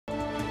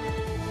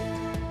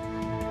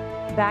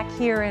Back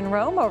here in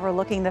Rome,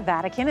 overlooking the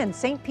Vatican and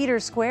St.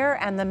 Peter's Square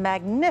and the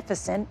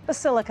magnificent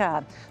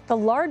Basilica, the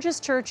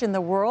largest church in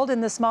the world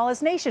and the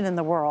smallest nation in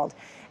the world.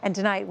 And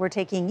tonight we're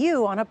taking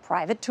you on a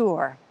private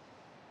tour.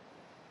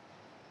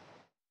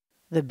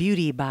 The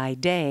beauty by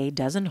day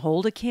doesn't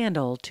hold a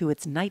candle to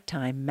its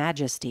nighttime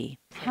majesty.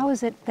 How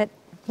is it that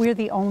we're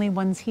the only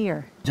ones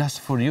here?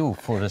 Just for you,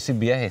 for the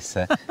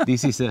CBS.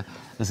 This is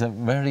a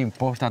very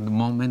important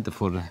moment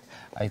for,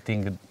 I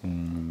think,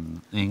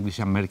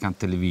 English-American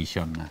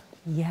television.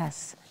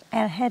 Yes,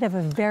 ahead of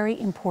a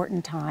very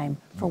important time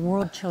for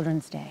World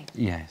Children's Day.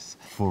 Yes,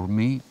 for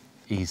me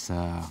it's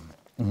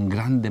un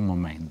grande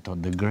momento,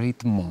 the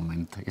great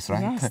moment, is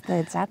right? Yes,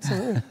 that's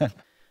absolutely.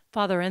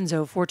 Father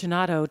Enzo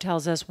Fortunato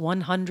tells us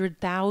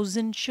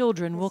 100,000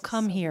 children will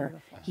come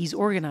here. He's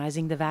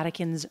organizing the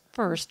Vatican's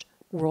first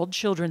World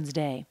Children's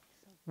Day.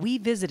 We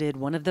visited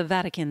one of the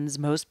Vatican's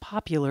most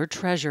popular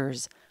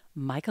treasures,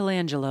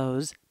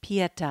 Michelangelo's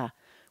Pieta,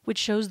 which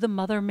shows the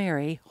Mother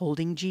Mary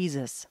holding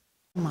Jesus.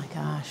 Oh my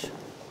gosh.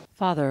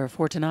 Father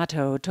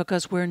Fortunato took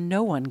us where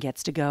no one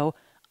gets to go,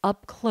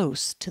 up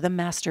close to the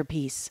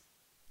masterpiece.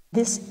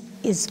 This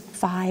is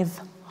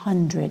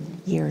 500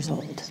 years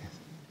old.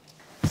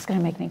 It's going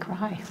to make me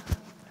cry.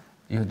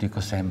 Io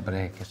dico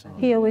sempre che sono...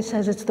 He always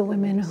says it's the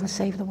women who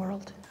save the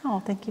world. Oh,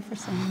 thank you for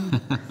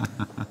saying that.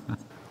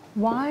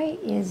 Why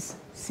is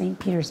St.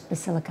 Peter's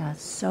Basilica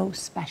so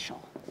special?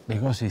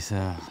 Because it's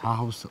a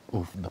house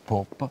of the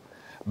Pope,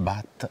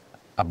 but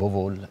above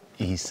all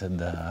is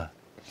the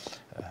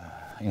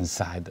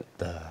inside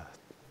the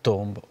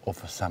tomb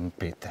of St.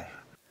 Peter.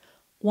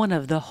 One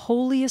of the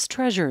holiest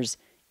treasures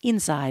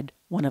inside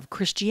one of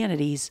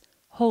Christianity's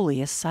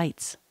holiest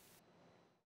sites.